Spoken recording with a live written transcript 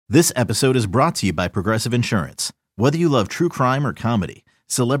This episode is brought to you by Progressive Insurance. Whether you love true crime or comedy,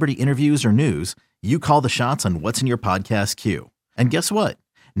 celebrity interviews or news, you call the shots on what's in your podcast queue. And guess what?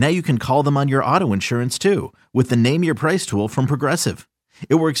 Now you can call them on your auto insurance too with the Name Your Price tool from Progressive.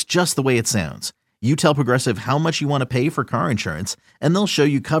 It works just the way it sounds. You tell Progressive how much you want to pay for car insurance, and they'll show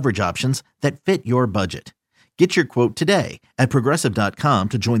you coverage options that fit your budget. Get your quote today at Progressive.com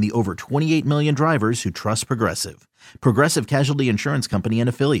to join the over 28 million drivers who trust Progressive. Progressive Casualty Insurance Company and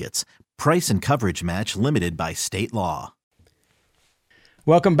Affiliates. Price and coverage match limited by state law.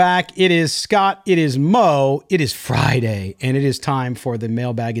 Welcome back. It is Scott. It is Mo. It is Friday, and it is time for the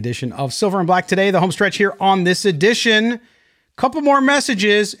Mailbag edition of Silver and Black Today, the home stretch here on this edition. Couple more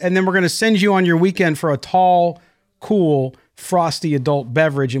messages, and then we're going to send you on your weekend for a tall, cool, frosty adult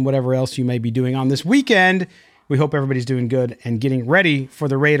beverage and whatever else you may be doing on this weekend. We hope everybody's doing good and getting ready for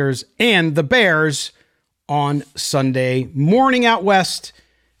the Raiders and the Bears on Sunday morning out west,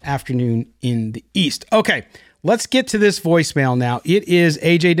 afternoon in the east. Okay, let's get to this voicemail now. It is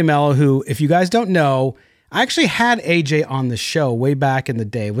AJ DeMello, who, if you guys don't know, I actually had AJ on the show way back in the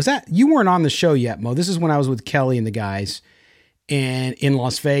day. Was that, you weren't on the show yet, Mo. This is when I was with Kelly and the guys and in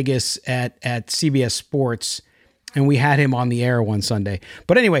Las Vegas at CBS Sports, and we had him on the air one Sunday.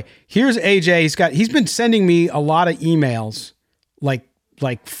 But anyway, here's AJ. He's been sending me a lot of emails, like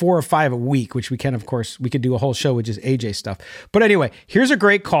 4 or 5 a week, which we can, of course, we could do a whole show with just AJ stuff. But anyway, here's a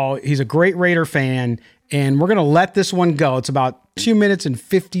great call. He's a great Raider fan, and we're going to let this one go. It's about 2 minutes and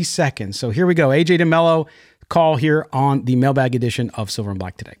 50 seconds. So here we go. AJ DeMello call here on the Mailbag edition of Silver and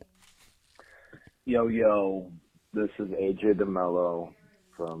Black Today. Yo, this is AJ DeMello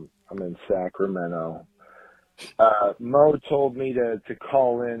I'm in Sacramento. Mo told me to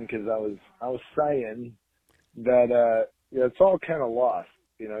call in because I was saying that it's all kind of lost.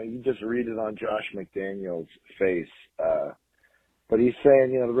 You know, you just read it on Josh McDaniels' face. But he's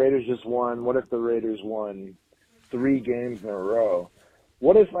saying, the Raiders just won. What if the Raiders won 3 games in a row?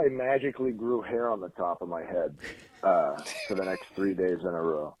 What if I magically grew hair on the top of my head for the next 3 days in a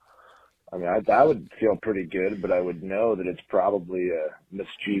row? I mean, I would feel pretty good, but I would know that it's probably a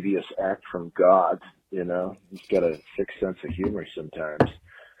mischievous act from God. He's got a sick sense of humor sometimes.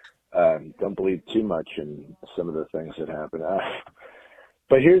 Don't believe too much in some of the things that happen.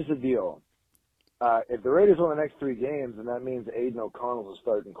 But here's the deal. If the Raiders win the next 3 games, then that means Aiden O'Connell's a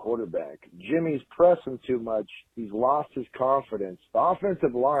starting quarterback. Jimmy's pressing too much. He's lost his confidence. The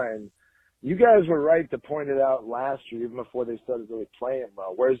offensive line, you guys were right to point it out last year, even before they started really playing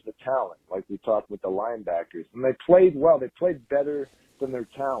well. Where's the talent? Like we talked with the linebackers. And they played well. They played better than their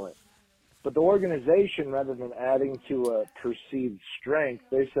talent. But the organization, rather than adding to a perceived strength,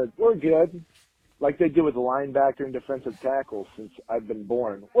 they said, we're good, like they do with the linebacker and defensive tackle since I've been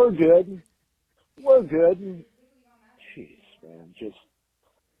born. We're good. We're good. Jeez, man. Just,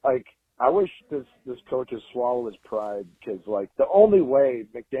 I wish this coach would swallow his pride because, the only way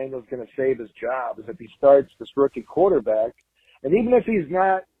McDaniels going to save his job is if he starts this rookie quarterback. And even if he's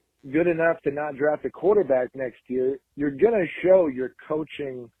not good enough to not draft a quarterback next year, you're going to show your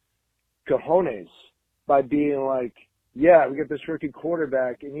coaching cojones by being like, yeah, we got this rookie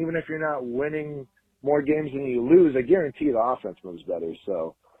quarterback, and even if you're not winning more games than you lose, I guarantee the offense moves better.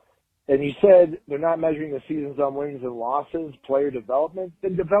 So, and you said they're not measuring the seasons on wins and losses, player development,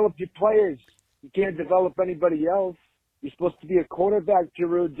 then develop your players. You can't develop anybody else. You're supposed to be a quarterback,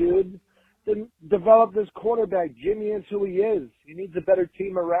 Giroux, dude. Then develop this quarterback. Jimmy is who he is. He needs a better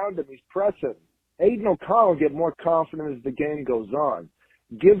team around him. He's pressing. Aiden O'Connell will get more confident as the game goes on.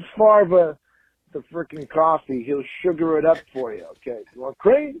 Give Farva the freaking coffee. He'll sugar it up for you, okay? You want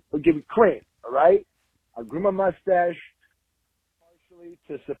cream? We'll give you cream, all right? I'll groom my mustache partially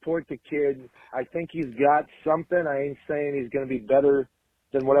to support the kid. I think he's got something. I ain't saying he's going to be better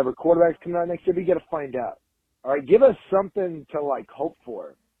than whatever quarterback's coming out next year, but you got to find out. All right, give us something to, hope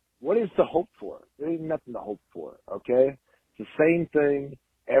for. What is to hope for? There ain't nothing to hope for, okay? It's the same thing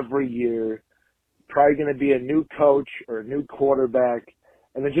every year. Probably going to be a new coach or a new quarterback.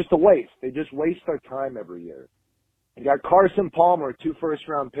 And they're just a waste. They just waste their time every year. You got Carson Palmer, 2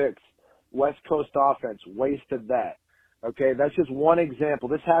 first-round picks. West Coast offense, wasted that. Okay, that's just one example.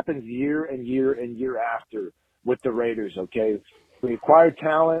 This happens year and year and year after with the Raiders, okay? We acquired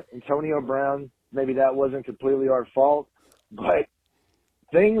talent, Antonio Brown. Maybe that wasn't completely our fault. But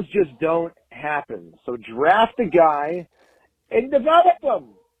things just don't happen. So draft a guy and develop him.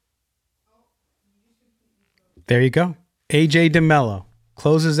 There you go. AJ DeMello.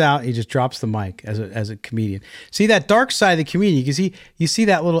 Closes out, he just drops the mic as a comedian. See that dark side of the comedian, you see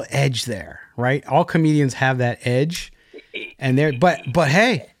that little edge there, right? All comedians have that edge. And there but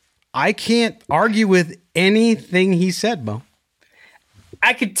hey, I can't argue with anything he said, Mo.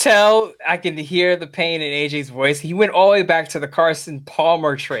 I could tell, I can hear the pain in AJ's voice. He went all the way back to the Carson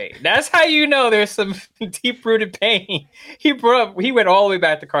Palmer trade. That's how you know there's some deep-rooted pain. He went all the way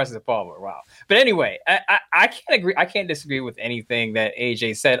back to Carson Palmer. Wow. But anyway, I can't agree. I can't disagree with anything that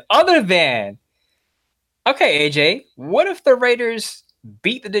AJ said, other than, okay, AJ, what if the Raiders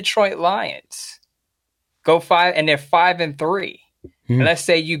beat the Detroit Lions, go 5, and they're 5-3? And let's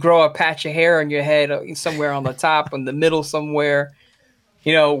say you grow a patch of hair on your head somewhere on the top, in the middle somewhere.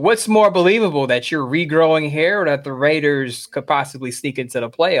 What's more believable, that you're regrowing hair or that the Raiders could possibly sneak into the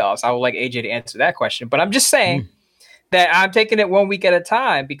playoffs? I would like AJ to answer that question. But I'm just saying that I'm taking it 1 week at a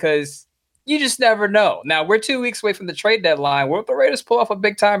time, because you just never know. Now, we're 2 weeks away from the trade deadline. What if the Raiders pull off a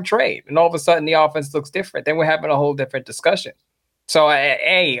big-time trade and all of a sudden the offense looks different? Then we're having a whole different discussion. So,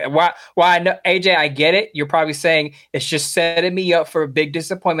 hey, why I know, AJ, I get it. You're probably saying it's just setting me up for a big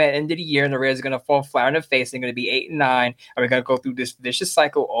disappointment at the end of the year, and the Raiders are going to fall flat on their face. They're going to be 8-9, and we're going to go through this vicious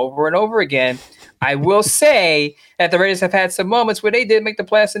cycle over and over again. I will say that the Raiders have had some moments where they did make the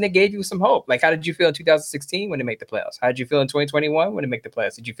playoffs and they gave you some hope. Like, how did you feel in 2016 when they made the playoffs? How did you feel in 2021 when they make the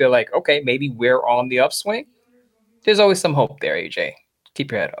playoffs? Did you feel like, okay, maybe we're on the upswing? There's always some hope there, AJ.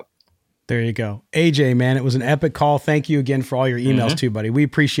 Keep your head up. There you go. AJ, man, it was an epic call. Thank you again for all your emails too, buddy. We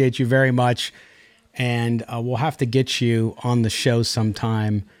appreciate you very much. And we'll have to get you on the show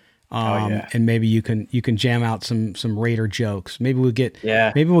sometime. And maybe you can jam out some Raider jokes. Maybe we'll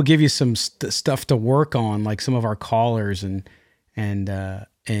give you some stuff to work on, like some of our callers and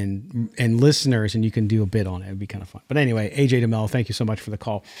listeners, and you can do a bit on it. It'd be kind of fun. But anyway, AJ DeMello, thank you so much for the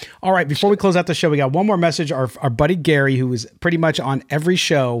call. All right, before we close out the show, we got one more message. Our buddy Gary, who is pretty much on every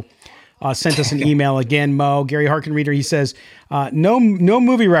show, sent us an email again. Mo, Gary Harkin Reader, he says, no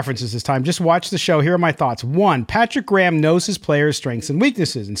movie references this time. Just watch the show. Here are my thoughts. 1, Patrick Graham knows his players' strengths and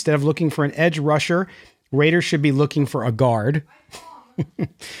weaknesses. Instead of looking for an edge rusher, Raiders should be looking for a guard.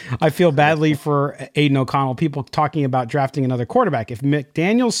 I feel badly for Aiden O'Connell. People talking about drafting another quarterback. If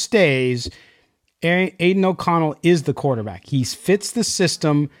McDaniels stays, Aiden O'Connell is the quarterback. He fits the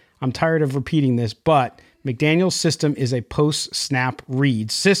system. I'm tired of repeating this, but McDaniels' system is a post-snap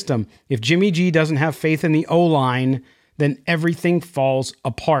read system. If Jimmy G doesn't have faith in the O-line, then everything falls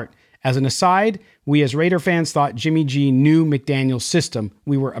apart. As an aside, we as Raider fans thought Jimmy G knew McDaniels' system.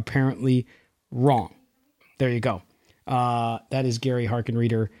 We were apparently wrong. There you go. That is Gary Harkin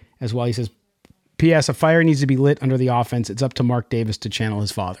Reader as well. He says, P.S. a fire needs to be lit under the offense. It's up to Mark Davis to channel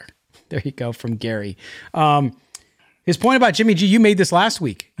his father. There you go from Gary. His point about Jimmy G, you made this last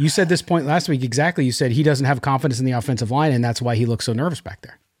week. You said this point last week exactly. You said he doesn't have confidence in the offensive line, and that's why he looks so nervous back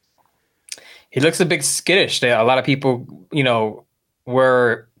there. He looks a bit skittish. A lot of people,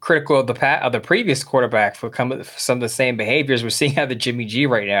 were critical of the previous quarterback for some of the same behaviors we're seeing out of Jimmy G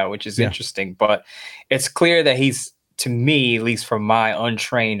right now, which is interesting. But it's clear that he's, to me, at least from my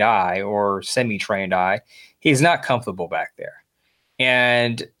untrained eye or semi-trained eye, he's not comfortable back there.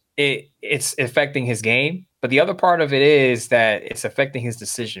 And it's affecting his game. But the other part of it is that it's affecting his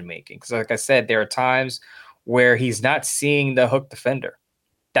decision-making. Because like I said, there are times where he's not seeing the hook defender.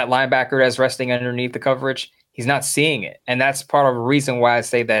 That linebacker that's resting underneath the coverage, he's not seeing it. And that's part of the reason why I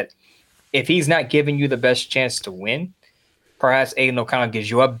say that if he's not giving you the best chance to win, perhaps Aiden O'Connell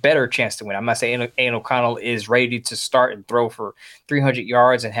gives you a better chance to win. I'm not saying Aiden O'Connell is ready to start and throw for 300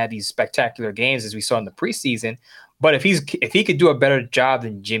 yards and have these spectacular games as we saw in the preseason. But if he could do a better job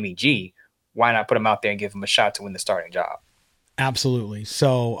than Jimmy G, why not put him out there and give him a shot to win the starting job? Absolutely.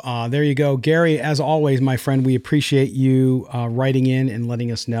 So there you go. Gary, as always, my friend, we appreciate you writing in and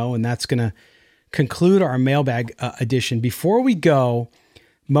letting us know. And that's going to conclude our mailbag edition. Before we go,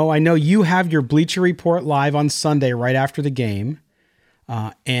 Mo, I know you have your Bleacher Report live on Sunday right after the game.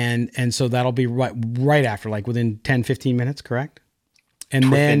 And so that'll be right after, like within 10, 15 minutes, correct?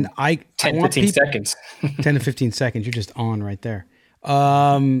 And then 15 seconds. 10 to 15 seconds. You're just on right there.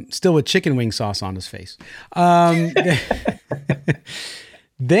 Still with chicken wing sauce on his face.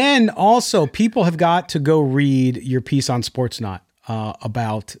 Then also people have got to go read your piece on Sportsnot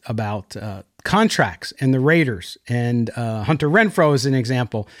about contracts and the Raiders, and Hunter Renfrow is an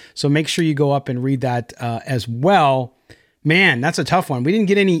example. So make sure you go up and read that as well. Man, that's a tough one. We didn't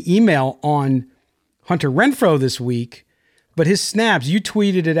get any email on Hunter Renfrow this week, but his snaps, you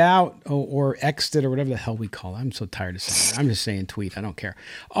tweeted it out or X'd it or whatever the hell we call it. I'm so tired of saying it. I'm just saying tweet. I don't care.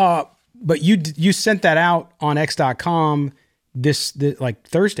 But you sent that out on X.com this like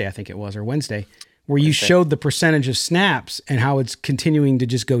Thursday, I think it was, or Wednesday, where you showed the percentage of snaps and how it's continuing to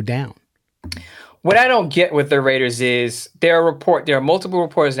just go down. What I don't get with the Raiders is there are multiple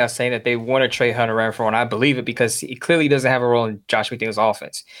reporters now saying that they want to trade Hunter Renfrow, and I believe it because he clearly doesn't have a role in Josh McDaniels'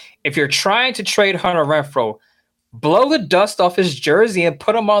 offense. If you're trying to trade Hunter Renfrow, blow the dust off his jersey and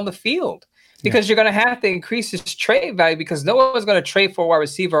put him on the field. Because you're going to have to increase his trade value, because no one's going to trade for a wide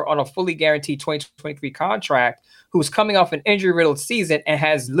receiver on a fully guaranteed 2023 contract who's coming off an injury-riddled season and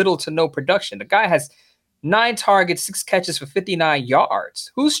has little to no production. The guy has 9 targets, 6 catches for 59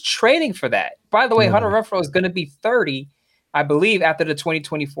 yards. Who's trading for that? By the way, Hunter Renfrow is going to be 30, I believe, after the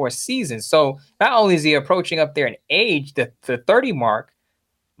 2024 season. So not only is he approaching up there in age, the 30 mark,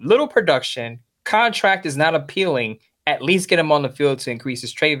 little production, contract is not appealing. At least get him on the field to increase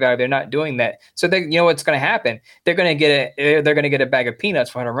his trade value. They're not doing that. So you know what's going to happen? They're going to get a bag of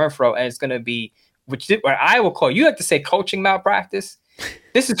peanuts for Hunter Renfrow, and it's going to be what I will call, you have to say coaching malpractice.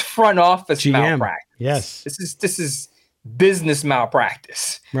 This is front office GM. Malpractice. Yes. This is business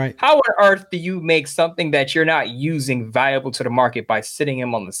malpractice. Right. How on earth do you make something that you're not using valuable to the market by sitting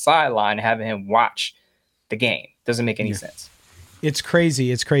him on the sideline and having him watch the game? Doesn't make any sense. It's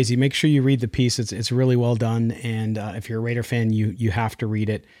crazy. It's crazy. Make sure you read the piece. It's really well done. And if you're a Raider fan, you have to read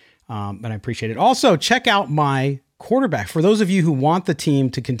it. But I appreciate it. Also, check out my quarterback. For those of you who want the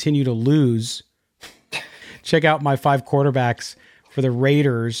team to continue to lose, check out my 5 quarterbacks for the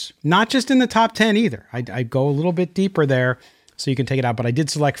Raiders. Not just in the top 10 either. I go a little bit deeper there so you can take it out. But I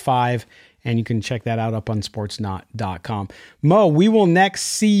did select 5, and you can check that out up on sportsnot.com. Mo, we will next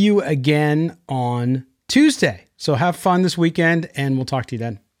see you again on Tuesday. So have fun this weekend, and we'll talk to you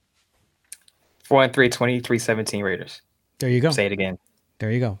then. 4-3, 23-17 Raiders. There you go. Say it again.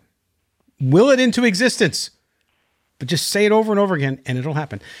 There you go. Will it into existence. But just say it over and over again, and it'll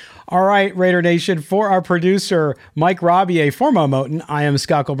happen. All right, Raider Nation, for our producer, Mike Robier, for Mo Moten, I am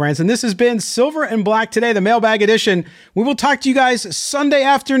Scott Branson. This has been Silver and Black Today, the Mailbag Edition. We will talk to you guys Sunday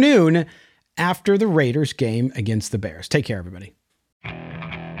afternoon after the Raiders game against the Bears. Take care, everybody.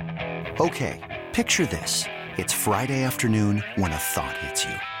 Okay, picture this. It's Friday afternoon when a thought hits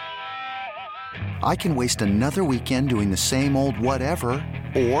you. I can waste another weekend doing the same old whatever,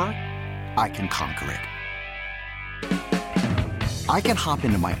 or I can conquer it. I can hop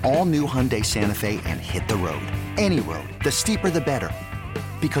into my all-new Hyundai Santa Fe and hit the road. Any road. The steeper, the better.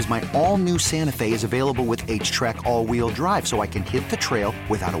 Because my all-new Santa Fe is available with H-Track all-wheel drive, so I can hit the trail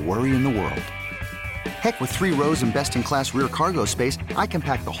without a worry in the world. Heck, with 3 rows and best-in-class rear cargo space, I can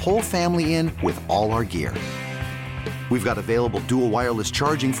pack the whole family in with all our gear. We've got available dual wireless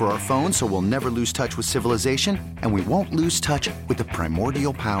charging for our phones, so we'll never lose touch with civilization, and we won't lose touch with the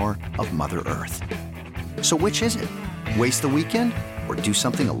primordial power of Mother Earth. So which is it? Waste the weekend or do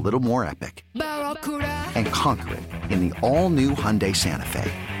something a little more epic? And conquer it in the all-new Hyundai Santa Fe.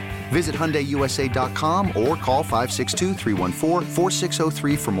 Visit HyundaiUSA.com or call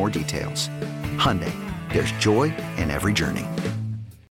 562-314-4603 for more details. Hyundai, there's joy in every journey.